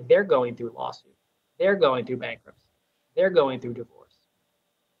let's say they're going through lawsuit, they're going through bankruptcy, they're going through divorce.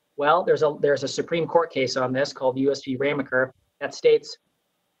 Well, there's a Supreme Court case on this called US v. Ramaker that states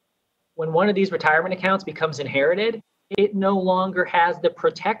when one of these retirement accounts becomes inherited, it no longer has the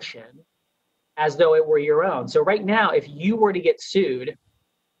protection as though it were your own. So right now, if you were to get sued,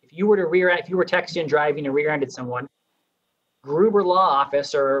 if you were texting and driving and rear-ended someone, Gruber Law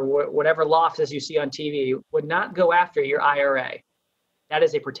Office or whatever law offices you see on TV would not go after your IRA. That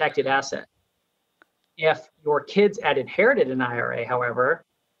is a protected asset. If your kids had inherited an IRA, however,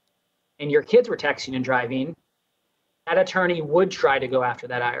 and your kids were texting and driving, that attorney would try to go after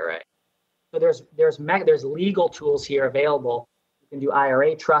that IRA. So there's legal tools here available. You can do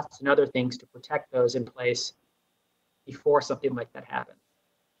IRA trusts and other things to protect those in place before something like that happens.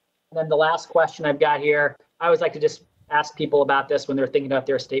 And then the last question I've got here, I always like to just ask people about this when they're thinking about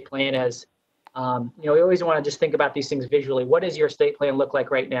their estate plan is, we always want to just think about these things visually. What does your estate plan look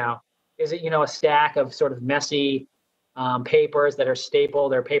like right now? Is it, a stack of sort of messy papers that are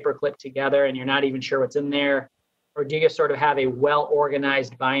stapled or paper clipped together and you're not even sure what's in there? Or do you sort of have a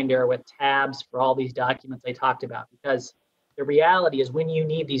well-organized binder with tabs for all these documents I talked about? Because the reality is when you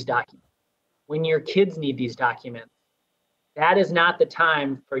need these documents, when your kids need these documents, that is not the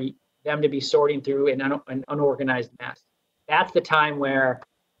time for them to be sorting through an unorganized mess. That's the time where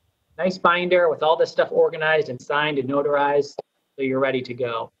nice binder with all this stuff organized and signed and notarized, so you're ready to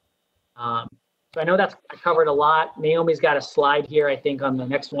go. So I know I covered a lot. Naomi's got a slide here, I think, on the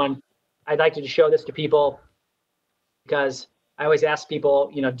next one. I'd like to just show this to people because I always ask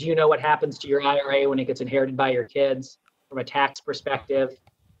people, do you know what happens to your IRA when it gets inherited by your kids from a tax perspective?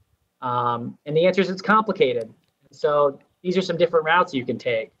 And the answer is it's complicated. So these are some different routes you can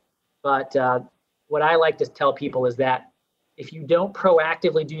take. But what I like to tell people is that if you don't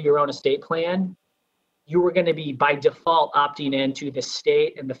proactively do your own estate plan, you are going to be by default opting into the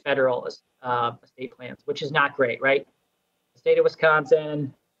state and the federal estate plans, which is not great, right? The state of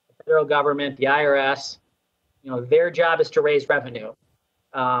Wisconsin, the federal government, the IRS, their job is to raise revenue.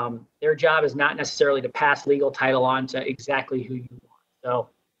 Their job is not necessarily to pass legal title on to exactly who you want. So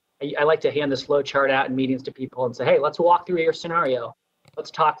I like to hand this flow chart out in meetings to people and say, hey, let's walk through your scenario. Let's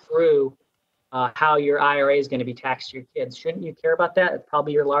talk through how your IRA is going to be taxed to your kids. Shouldn't you care about that? It's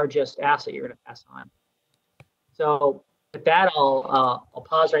probably your largest asset you're going to pass on. So with that, I'll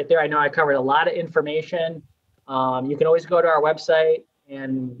pause right there. I know I covered a lot of information. You can always go to our website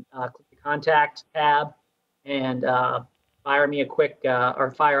and click the contact tab and fire me a quick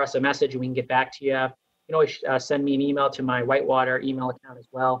or fire us a message and we can get back to you. You can always send me an email to my Whitewater email account as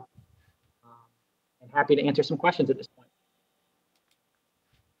well. I'm happy to answer some questions at this point.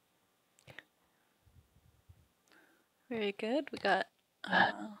 Very good. We got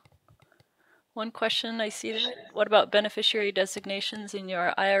one question I see there. What about beneficiary designations in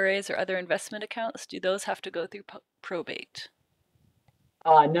your IRAs or other investment accounts? Do those have to go through probate?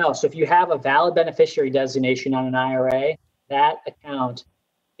 No. So if you have a valid beneficiary designation on an IRA, that account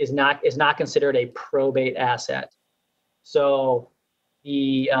is not considered a probate asset. So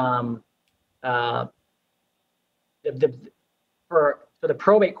the the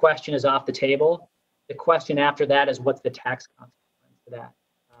probate question is off the table. The question after that is what's the tax consequence for that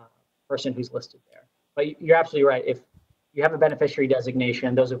person who's listed there. But you're absolutely right. If you have a beneficiary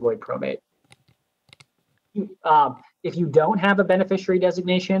designation, those avoid probate. If you don't have a beneficiary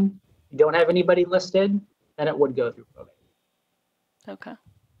designation, you don't have anybody listed, then it would go through probate. Okay.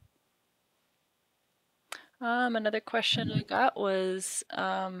 Another question I got was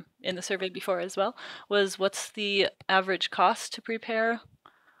in the survey before as well, was what's the average cost to prepare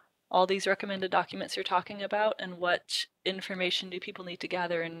all these recommended documents you're talking about, and what information do people need to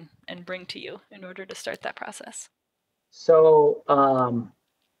gather and bring to you in order to start that process? So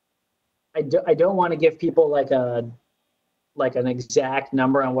I don't want to give people like an exact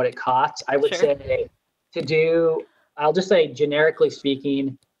number on what it costs. I would say to do, I'll just say generically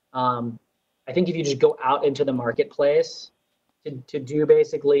speaking, I think if you just go out into the marketplace to do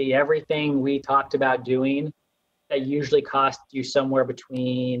basically everything we talked about doing, that usually costs you somewhere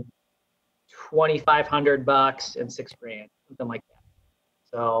between $2,500 and $6,000, something like that.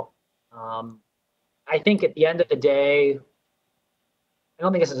 So I think at the end of the day, I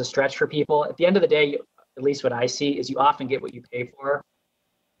don't think this is a stretch for people. At the end of the day, at least what I see is you often get what you pay for.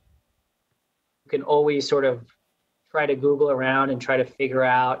 You can always sort of try to Google around and try to figure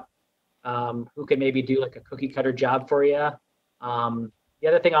out who can maybe do like a cookie cutter job for you. The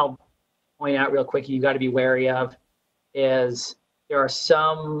other thing I'll point out real quick, you got to be wary of is there are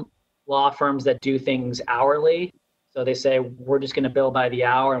some law firms that do things hourly. So they say, we're just going to bill by the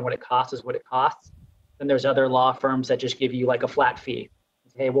hour and what it costs is what it costs. Then there's other law firms that just give you like a flat fee.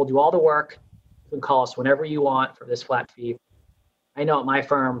 Hey, we'll do all the work. You can call us whenever you want for this flat fee. I know at my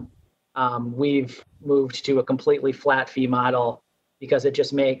firm, we've moved to a completely flat fee model because it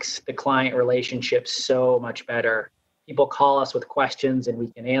just makes the client relationship so much better. People call us with questions and we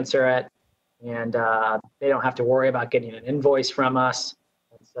can answer it, and they don't have to worry about getting an invoice from us.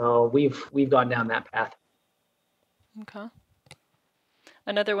 So we've gone down that path. Okay.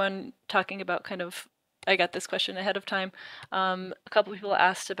 Another one talking about kind of, I got this question ahead of time. A couple of people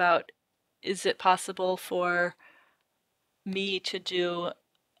asked about, is it possible for me to do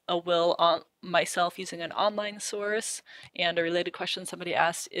a will on myself using an online source? And a related question somebody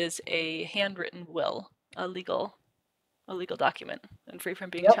asked, is a handwritten will a legal document and free from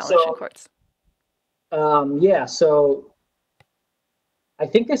being challenged in courts? Yeah, so I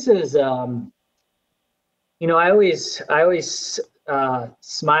think this is, you know, I always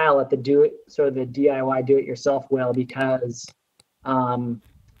smile at the DIY do-it-yourself will, because let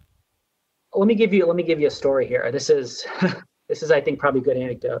me give you a story here. This is this is, I think, probably a good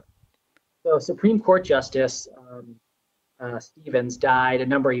anecdote. So Supreme Court Justice Stevens died a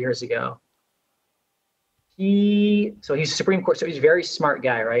number of years ago. He's Supreme Court, so he's a very smart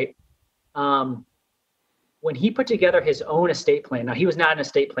guy, right? When he put together his own estate plan, now he was not an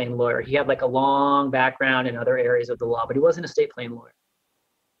estate plan lawyer. He had like a long background in other areas of the law, but he wasn't an estate plan lawyer.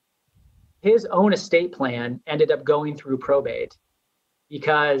 His own estate plan ended up going through probate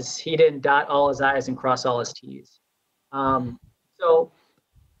because he didn't dot all his I's and cross all his T's. So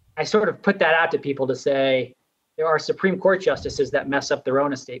I sort of put that out to people to say, there are Supreme Court justices that mess up their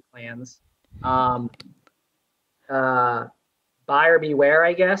own estate plans. Buyer beware,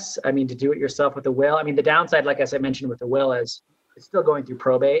 I guess. I mean, to do it yourself with a will. I mean, the downside, like as I mentioned with the will, is it's still going through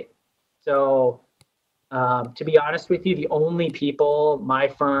probate. So to be honest with you, the only people my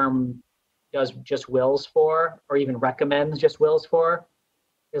firm does just wills for, or even recommends just wills for,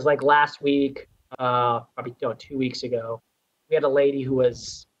 is like last week, probably 2 weeks ago, we had a lady who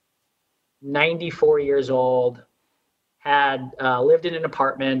was 94 years old, had lived in an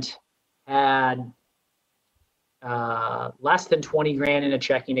apartment, had less than 20 grand in a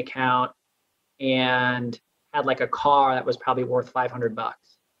checking account, and had like a car that was probably worth $500.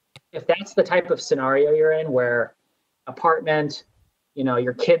 If that's the type of scenario you're in, where apartment, you know,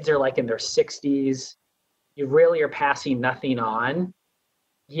 your kids are like in their 60s, you really are passing nothing on,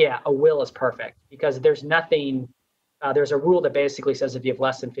 yeah, a will is perfect because there's nothing, there's a rule that basically says if you have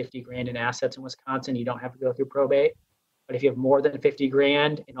less than 50 grand in assets in Wisconsin, you don't have to go through probate. But if you have more than 50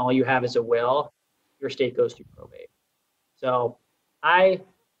 grand and all you have is a will, your estate goes through probate. So I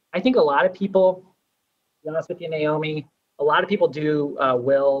think a lot of people, to be honest with you, Naomi, a lot of people do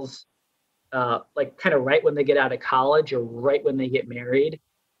wills like kind of right when they get out of college or right when they get married.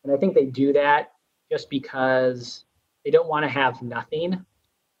 And I think they do that just because they don't want to have nothing.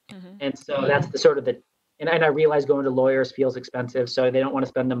 And so that's the sort of and I realize going to lawyers feels expensive, so they don't want to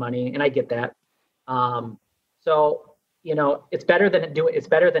spend the money, and I get that. So, it's better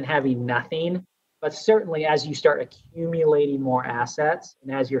than having nothing, but certainly as you start accumulating more assets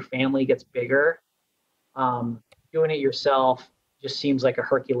and as your family gets bigger, doing it yourself just seems like a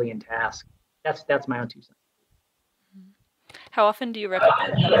Herculean task. That's my own 2 cents. How often do you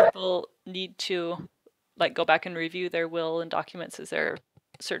recommend that people need to go back and review their will and documents? Is there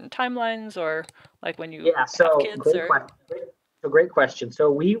certain timelines, or like when you have kids? Great question. So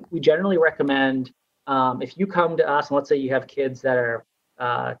we generally recommend if you come to us and let's say you have kids that are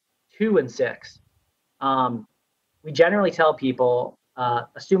 2 and 6, we generally tell people,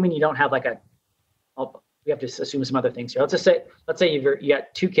 assuming you don't have we have to assume some other things here. Let's say you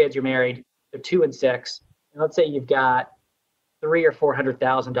got 2 kids, you're married, they're 2 and 6, and let's say you've got $300,000 or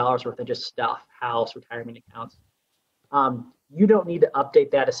 $400,000 worth of just stuff, house, retirement accounts. You don't need to update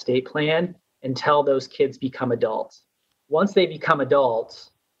that estate plan until those kids become adults. Once they become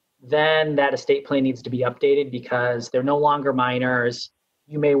adults, then that estate plan needs to be updated because they're no longer minors.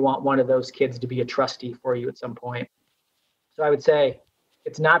 You may want one of those kids to be a trustee for you at some point. So I would say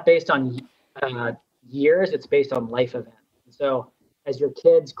it's not based on years, it's based on life events. So as your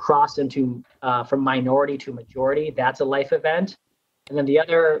kids cross into from minority to majority, that's a life event. And then the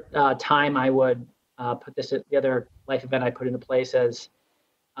other time I would the other life event I put into place as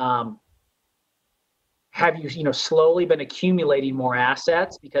have you slowly been accumulating more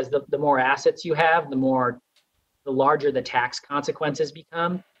assets, because the more assets you have, the larger the tax consequences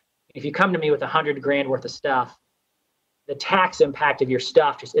become. If you come to me with 100 grand worth of stuff, the tax impact of your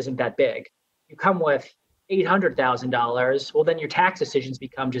stuff just isn't that big. You come with $800,000, well, then your tax decisions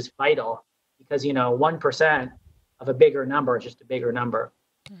become just vital because 1% of a bigger number is just a bigger number.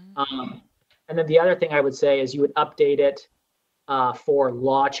 And then the other thing I would say is you would update it for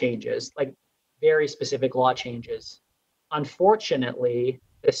law changes, like very specific law changes. Unfortunately,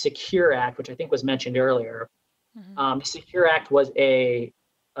 the Secure Act, which I think was mentioned earlier, the Secure Act was a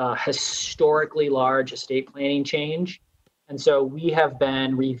historically large estate planning change. And so we have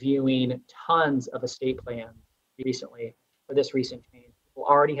been reviewing tons of estate plans recently for this recent change. People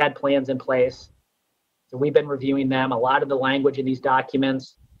already had plans in place. So we've been reviewing them. A lot of the language in these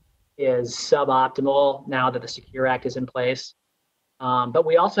documents is suboptimal now that the Secure Act is in place. But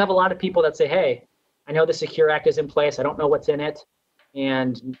we also have a lot of people that say, hey, I know the Secure Act is in place. I don't know what's in it.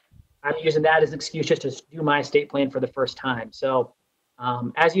 And I'm using that as an excuse just to do my estate plan for the first time. So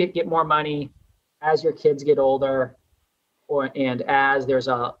as you get more money, as your kids get older, and as there's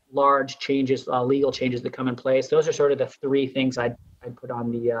large changes, legal changes that come in place, those are sort of the 3 things I'd put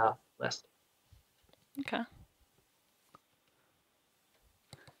on the list. Okay.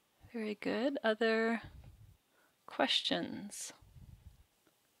 Very good. Other questions?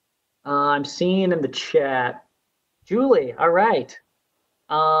 I'm seeing in the chat, Julie, all right.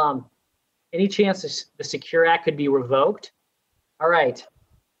 Any chance the Secure Act could be revoked? All right.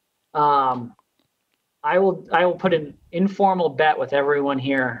 I will put an informal bet with everyone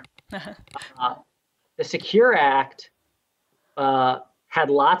here. The Secure Act had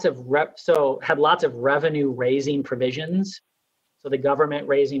lots of revenue raising provisions. So the government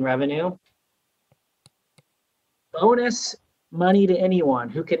raising revenue. Bonus money to anyone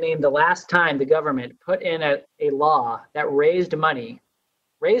who can name the last time the government put in a law that raised money,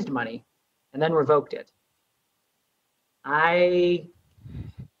 and then revoked it. I'm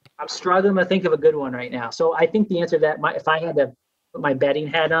struggling to think of a good one right now. So I think the answer to that, if I had to put my betting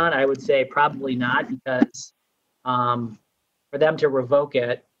hat on, I would say probably not, because for them to revoke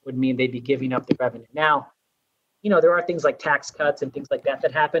it would mean they'd be giving up the revenue. Now, there are things like tax cuts and things like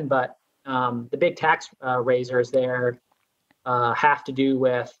that happen, but the big tax raisers there have to do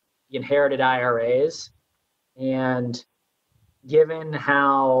with the inherited IRAs. And given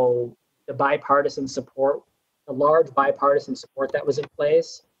how the large bipartisan support that was in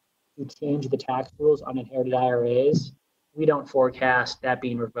place to change the tax rules on inherited IRAs, we don't forecast that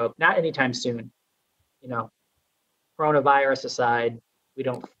being revoked. Not anytime soon. Coronavirus aside, we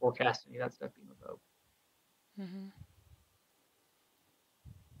don't forecast any of that stuff being revoked.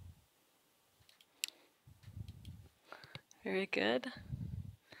 Very good.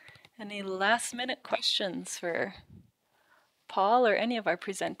 Any last minute questions for Paul or any of our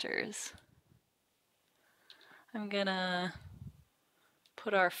presenters? I'm gonna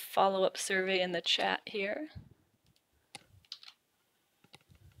put our follow-up survey in the chat here.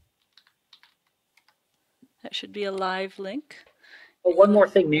 That should be a live link. Well, one more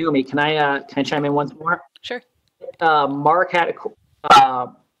thing, Naomi, can I chime in once more? Sure. Mark had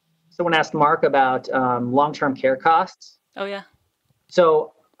someone asked Mark about long-term care costs. Oh yeah.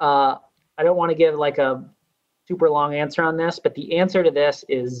 So I don't want to give like a super long answer on this, but the answer to this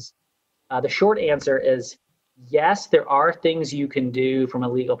is the short answer is yes, there are things you can do from a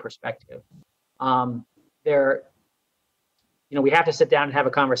legal perspective. There, we have to sit down and have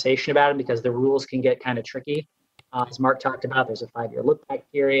a conversation about it because the rules can get kind of tricky. As Mark talked about, there's a 5-year look back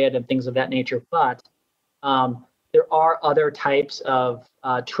period and things of that nature, but there are other types of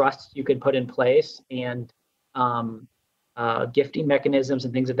trusts you can put in place and gifting mechanisms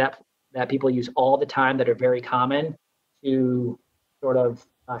and things of that people use all the time that are very common to sort of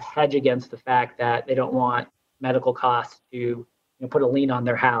hedge against the fact that they don't want medical costs to put a lien on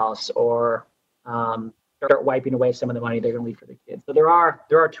their house or start wiping away some of the money they're going to leave for the kids. So there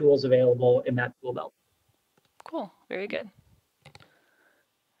are tools available in that tool belt. Cool. Very good.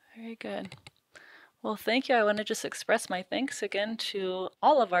 Very good. Well, thank you. I want to just express my thanks again to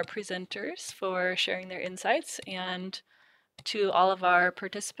all of our presenters for sharing their insights, and to all of our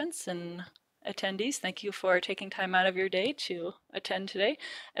participants and attendees. Thank you for taking time out of your day to attend today.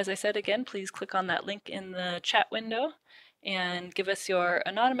 As I said again, please click on that link in the chat window and give us your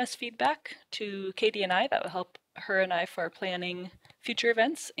anonymous feedback to Katie and I. That will help her and I for planning future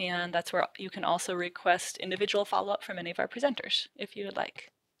events, and that's where you can also request individual follow-up from any of our presenters if you would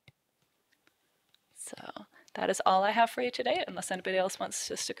like. So that is all I have for you today, unless anybody else wants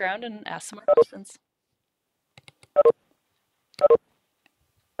to stick around and ask some more questions.